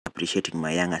appreciating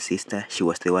my younger sister. She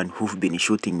was the one who've been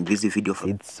shooting this video.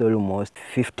 It's almost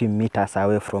 50 meters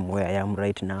away from where I am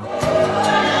right now.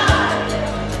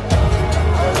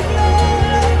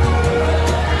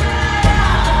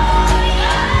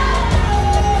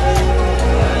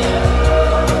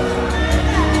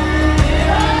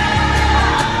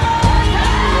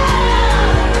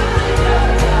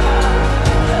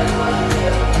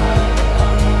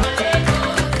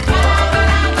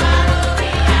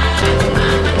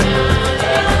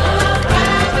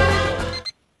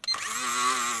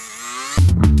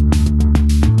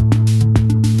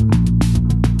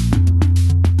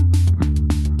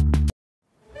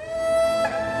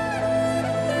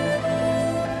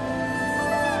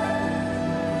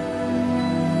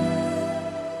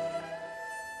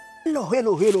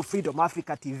 Hello, Freedom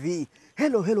Africa TV.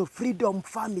 Hello, Freedom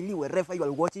family, wherever you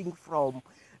are watching from.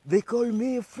 They call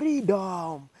me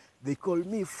Freedom. They call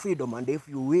me Freedom, and if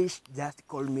you wish, just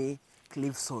call me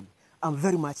Cliffson. I'm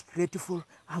very much grateful.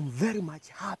 I'm very much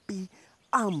happy.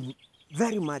 I'm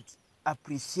very much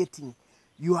appreciating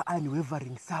your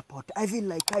unwavering support. I feel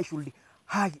like I should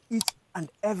hug each and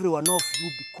every one of you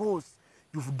because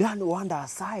you've done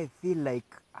wonders. I feel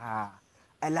like I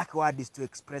lack words to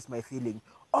express my feeling.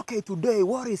 Okay, today,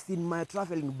 what is in my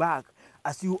traveling bag?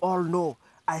 As you all know,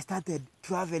 I started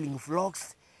traveling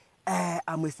vlogs.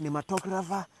 I'm a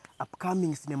cinematographer,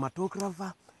 upcoming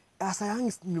cinematographer. As a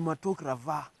young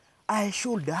cinematographer, I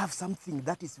should have something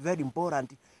that is very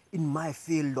important in my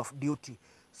field of duty.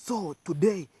 So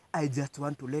today, I just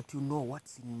want to let you know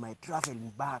what's in my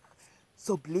traveling bag.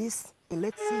 So please,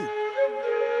 let's see.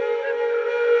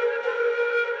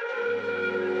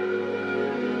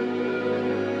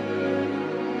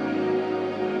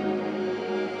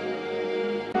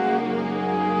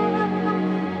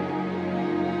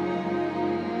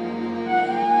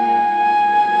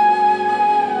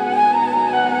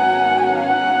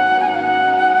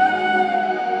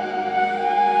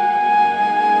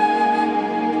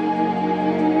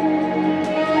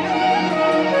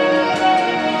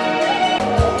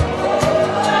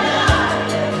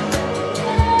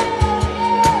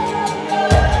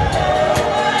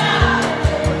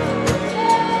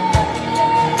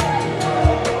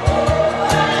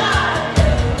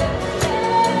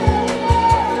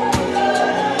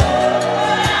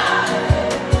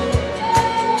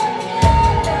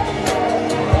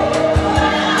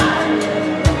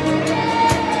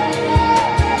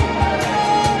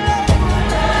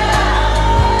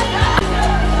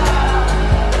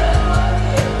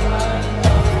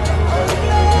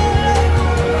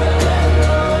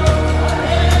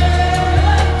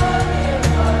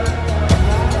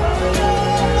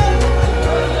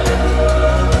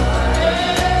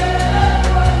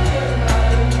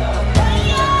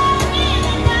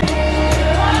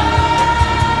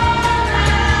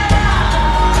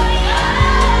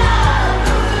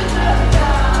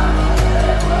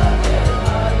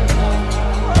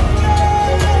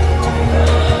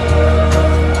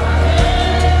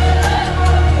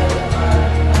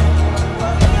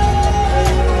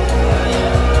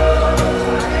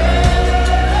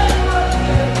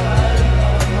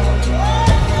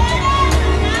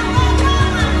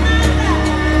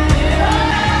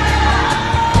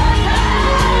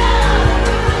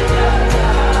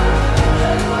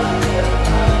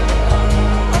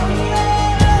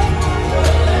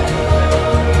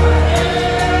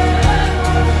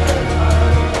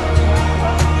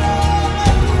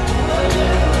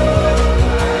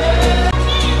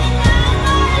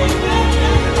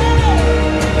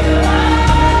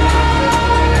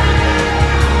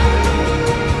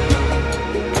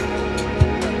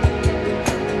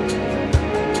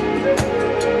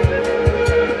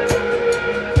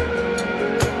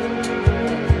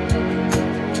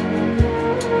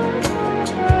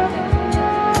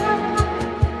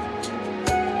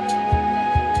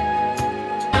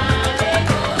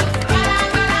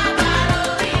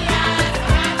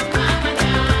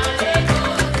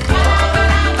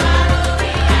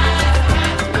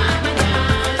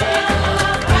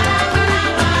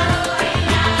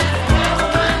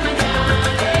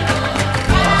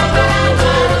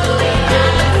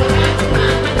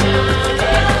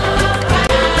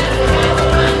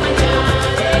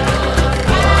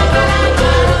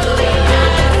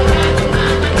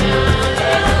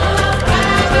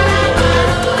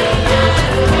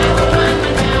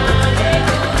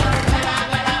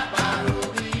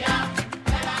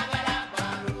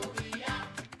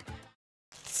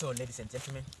 So ladies and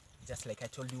gentlemen, just like I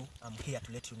told you, I'm here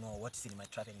to let you know what's in my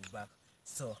traveling bag.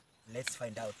 So let's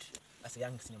find out. As a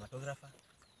young cinematographer,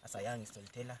 as a young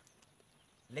storyteller,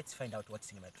 let's find out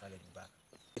what's in my traveling bag.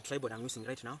 The tripod I'm using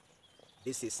right now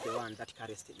This is the one that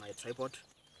carries my tripod.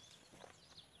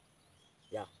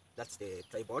 Yeah, that's the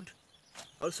tripod.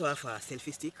 Also have a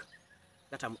selfie stick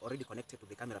that I'm already connected to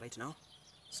the camera right now.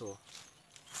 So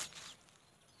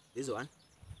this one,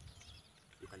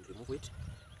 you can remove it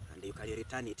and you can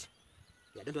return it.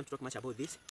 Yeah, I don't want to talk much about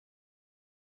this.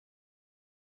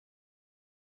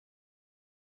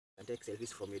 You can take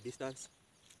selfies from a distance.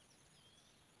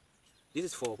 This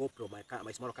is for GoPro,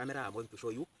 my small camera. I'm going to show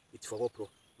you. It's for GoPro,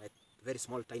 my very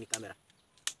small tiny camera.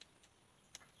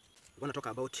 We're gonna talk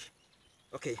about,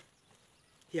 okay,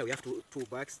 here we have two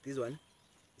bags. This one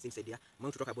is inside here. I'm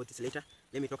going to talk about this later.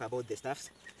 Let me talk about the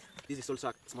stuffs. This is also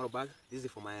a small bag. This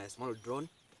is for my small drone.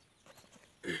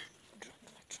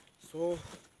 So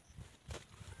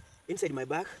inside my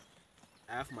bag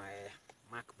I have my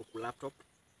MacBook laptop.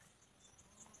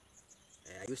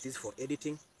 I use this for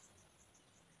editing.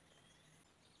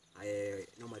 I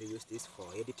normally use this for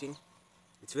editing.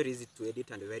 It's very easy to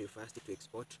edit and very fast to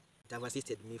export. It has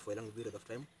assisted me for a long period of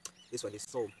time. This one is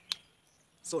so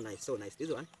nice, so nice.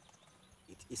 This one,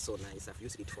 it is so nice. I've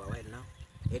used it for a while now.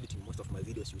 Editing most of my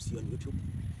videos you see on YouTube,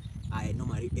 I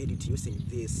normally edit using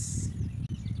this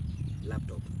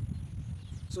laptop.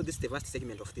 So this is the first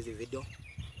segment of this video.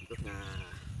 I'm talking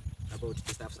about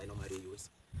the stuff I normally use.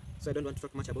 So I don't want to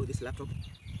talk much about this laptop.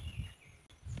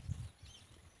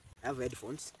 I have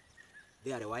headphones.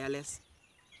 They are wireless.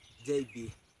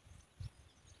 JBL.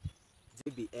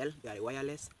 They are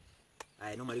wireless.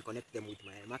 I normally connect them with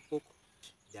my MacBook.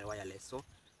 They are wireless, so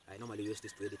I normally use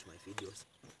this to edit my videos.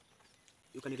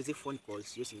 You can receive phone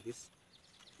calls using this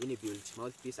inbuilt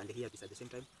mouthpiece and earpiece at the same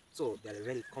time, so they are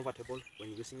very comfortable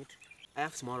when using it. I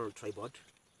have small tripod,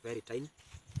 very tiny.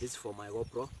 This is for my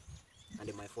GoPro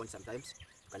and my phone sometimes.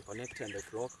 You can connect and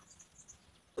vlog.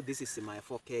 This is my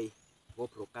 4K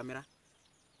GoPro camera.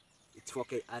 It's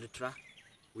 4K Ultra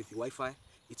with Wi-Fi.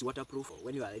 It's waterproof.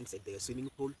 When you are inside the swimming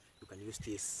pool, you can use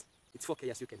this. It's 4K,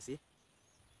 as you can see.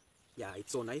 Yeah,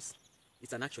 it's so nice.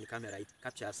 It's an action camera. It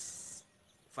captures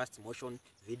fast motion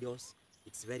videos.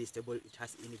 It's very stable. It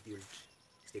has inbuilt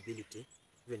stability.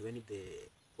 Even when the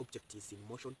object is in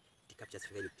motion, it captures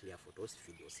very clear photos,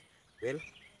 videos. Well,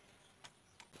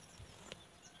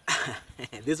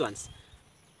 these ones,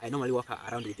 I normally walk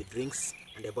around with the drinks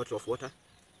and a bottle of water.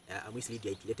 I'm easily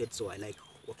dehydrated, so I like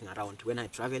walking around. When I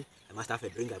travel, I must have a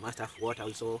drink. I must have water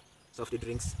also, soft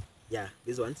drinks. Yeah,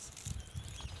 these ones.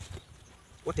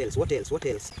 What else? What else? What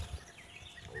else?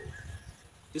 Oh.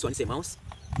 This one is a mouse,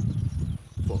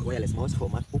 for wireless mouse for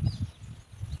MacBook.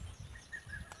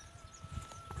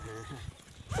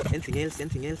 Anything else?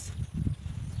 Anything else?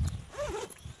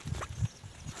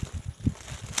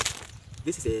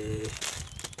 This is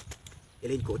a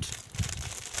raincoat.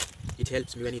 It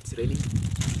helps me when it's raining.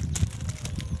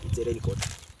 It's a raincoat.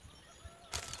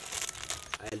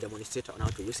 I'll demonstrate on how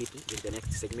to use it in the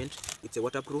next segment. It's a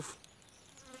waterproof.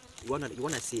 You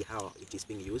wanna see how it is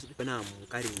being used. When I'm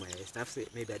carrying my stuff,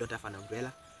 maybe I don't have an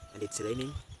umbrella and it's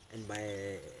raining, and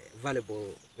my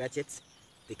valuable gadgets,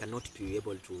 they cannot be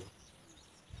able to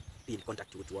be in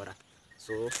contact with water.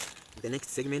 So in the next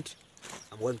segment,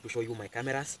 I'm going to show you my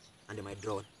cameras and my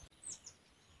drone.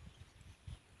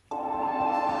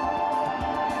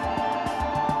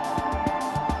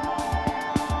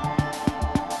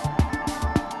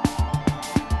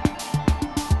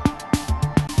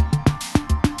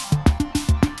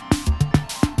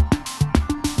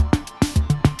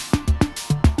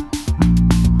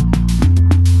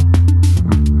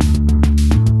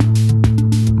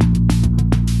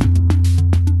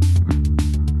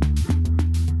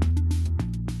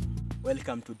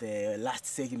 Welcome to the last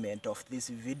segment of this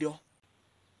video.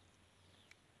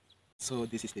 So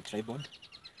this is the tripod.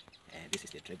 This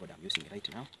is the tripod I'm using right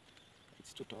now.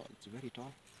 It's too tall. It's very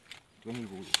tall. When you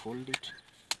hold it,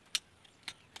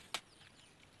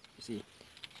 you see,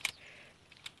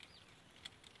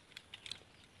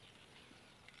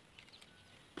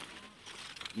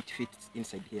 it fits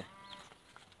inside here.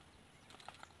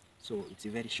 So it's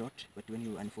very short, but when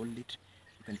you unfold it,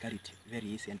 you can carry it very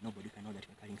easy and nobody can know that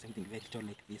you're carrying something very tall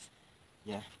like this.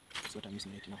 Yeah, that's what I'm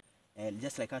using right now. And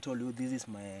just like I told you, this is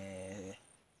my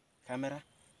camera.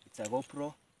 It's a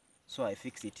GoPro, so I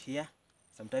fix it here.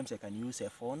 Sometimes I can use a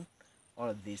phone, all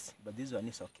of this, but this one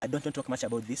is okay. I don't want to talk much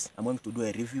about this. I'm going to do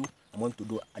a review. I'm going to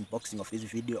do unboxing of this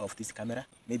video of this camera.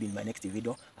 Maybe in my next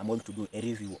video, I'm going to do a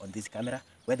review on this camera,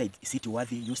 whether is it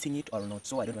worthy using it or not.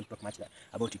 So I don't want to talk much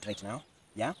about it right now.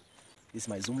 Yeah, this is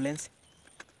my zoom lens.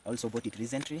 I also bought it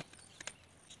recently.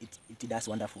 It does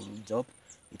wonderful job.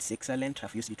 It's excellent.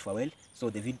 I've used it for a while. So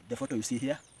the photo you see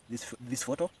here, this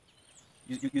photo,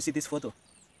 you see this photo.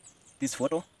 This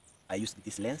photo, I used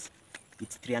this lens.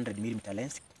 It's 300mm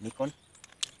lens, Nikon.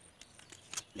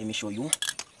 Let me show you.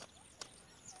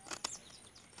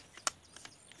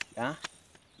 Yeah,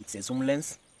 it's a zoom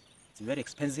lens. It's very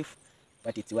expensive,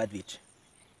 but it's worth it.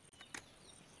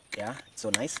 Yeah, it's so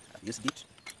nice. I've used it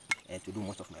to do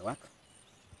most of my work.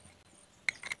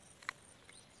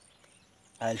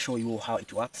 I'll show you how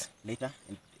it works later,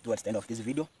 and towards the end of this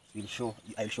video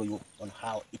I'll show you on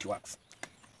how it works.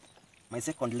 My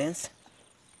second lens,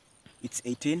 it's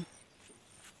 18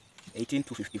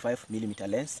 to 55 millimeter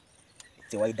lens.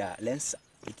 It's a wider lens.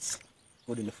 It's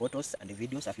good in the photos and the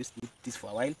videos. I've used this for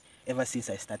a while. Ever since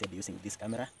I started using this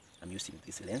camera, I'm using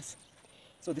this lens.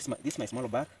 So this is my small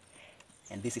bag,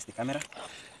 and this is the camera.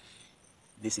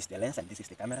 This is the lens, and this is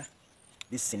the camera.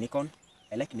 This is a Nikon.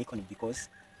 I like Nikon because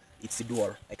it's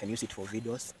dual. I can use it for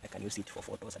videos, I can use it for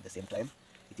photos at the same time.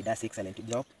 It does excellent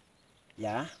job.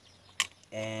 Yeah.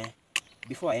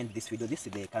 Before I end this video, this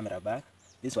is the camera bag.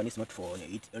 This one is not for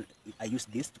it. I use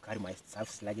this to carry my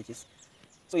stuff, luggages.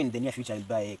 So in the near future, I'll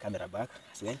buy a camera bag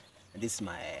as well. And this is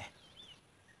my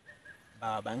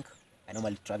power bank. I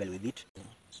normally travel with it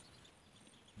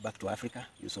back to Africa.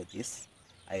 You saw this.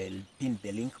 I'll pin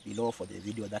the link below for the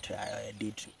video that I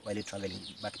did while traveling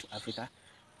back to Africa.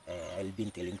 I'll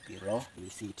pin the link below. You'll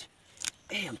see it.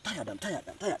 Hey, I'm tired.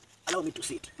 Allow me to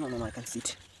sit. No, I can't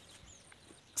sit.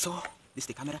 So this is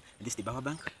the camera, and this is the power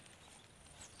bank.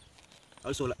 I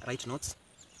also write notes.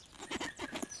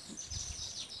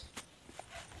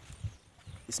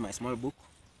 This is my small book,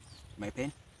 my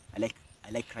pen. I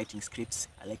like writing scripts.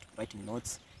 I like writing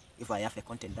notes. If I have a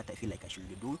content that I feel like I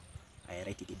should do, I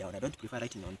write it down. I don't prefer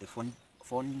writing on the phone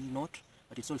note,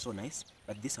 but it's also nice.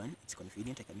 But this one, it's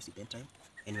convenient. I can use it anytime,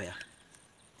 anywhere.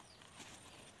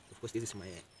 Of course, this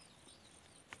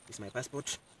is my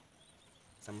passport.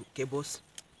 Some cables.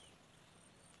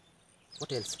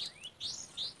 What else?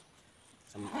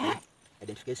 Some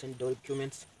identification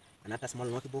documents. Another small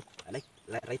notebook. I like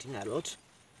writing a lot.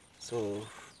 So,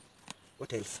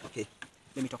 what else? Okay,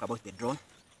 let me talk about the drone.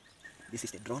 This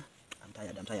is the drone. I'm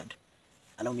tired.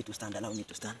 Allow me to stand.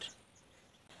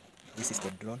 This is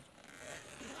the drone.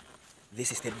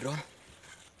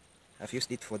 I've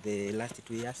used it for the last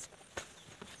 2 years.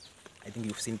 I think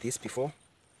you've seen this before,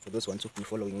 for those ones who've been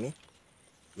following me.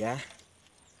 Yeah.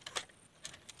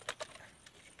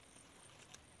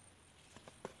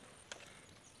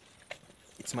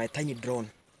 It's my tiny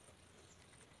drone.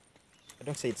 I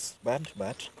don't say it's bad,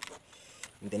 but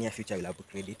in the near future I will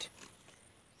upgrade it.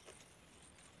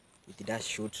 It does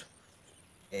shoot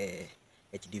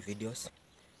HD videos,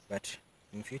 but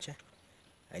in future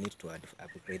I need to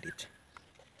upgrade it.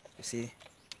 You see,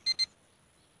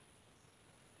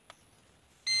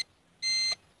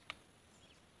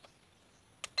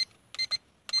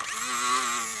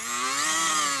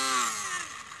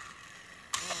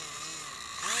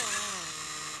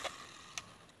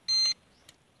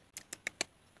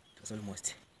 it was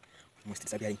almost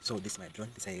disappearing. So this is my drone.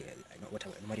 This I know what I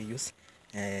normally use.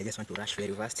 I just want to rush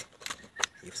very fast.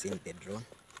 You've seen the drone.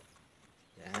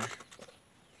 Yeah.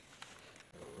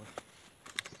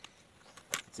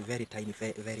 It's very tiny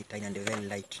and very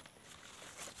light.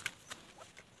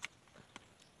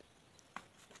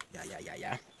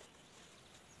 Yeah.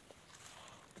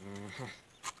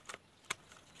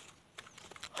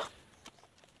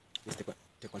 This is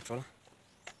the controller.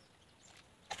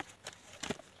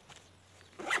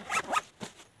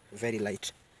 Very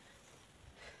light.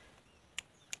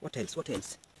 What else?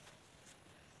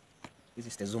 This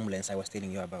is the zoom lens I was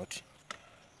telling you about.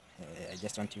 I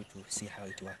just want you to see how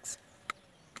it works.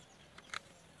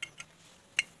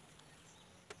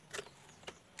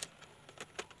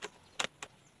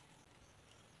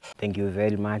 Thank you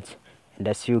very much. And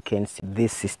as you can see,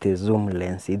 this is the zoom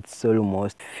lens. It's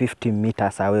almost 50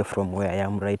 meters away from where I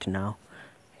am right now.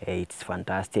 It's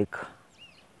fantastic.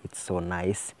 It's so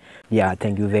nice. Yeah,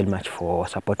 thank you very much for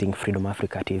supporting Freedom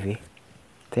Africa TV.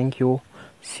 Thank you.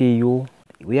 See you.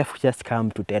 We have just come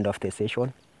to the end of the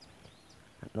session.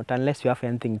 Not unless you have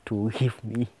anything to give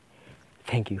me.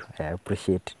 Thank you. I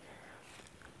appreciate.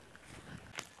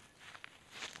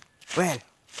 Well,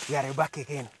 we are back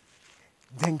again.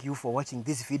 Thank you for watching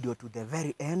this video to the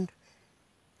very end.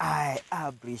 I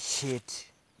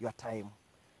appreciate your time.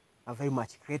 I'm very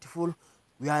much grateful.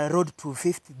 We are on the road to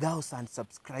 50,000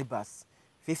 subscribers.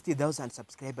 50,000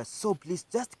 subscribers. So please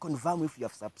just confirm if you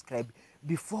have subscribed.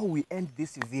 Before we end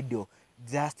this video,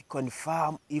 just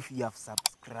confirm if you have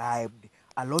subscribed.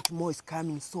 A lot more is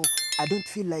coming, so I don't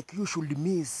feel like you should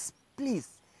miss. Please,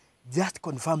 just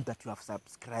confirm that you have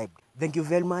subscribed. Thank you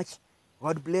very much.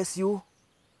 God bless you.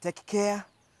 Take care.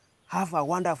 Have a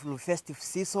wonderful festive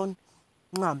season.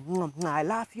 I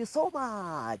love you so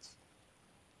much.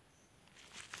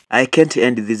 I can't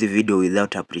end this video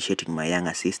without appreciating my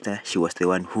younger sister. She was the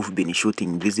one who've been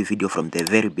shooting this video from the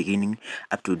very beginning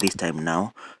up to this time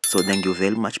now. So thank you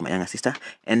very much, my younger sister.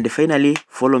 And finally,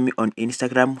 follow me on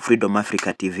Instagram, Freedom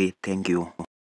Africa TV. Thank you.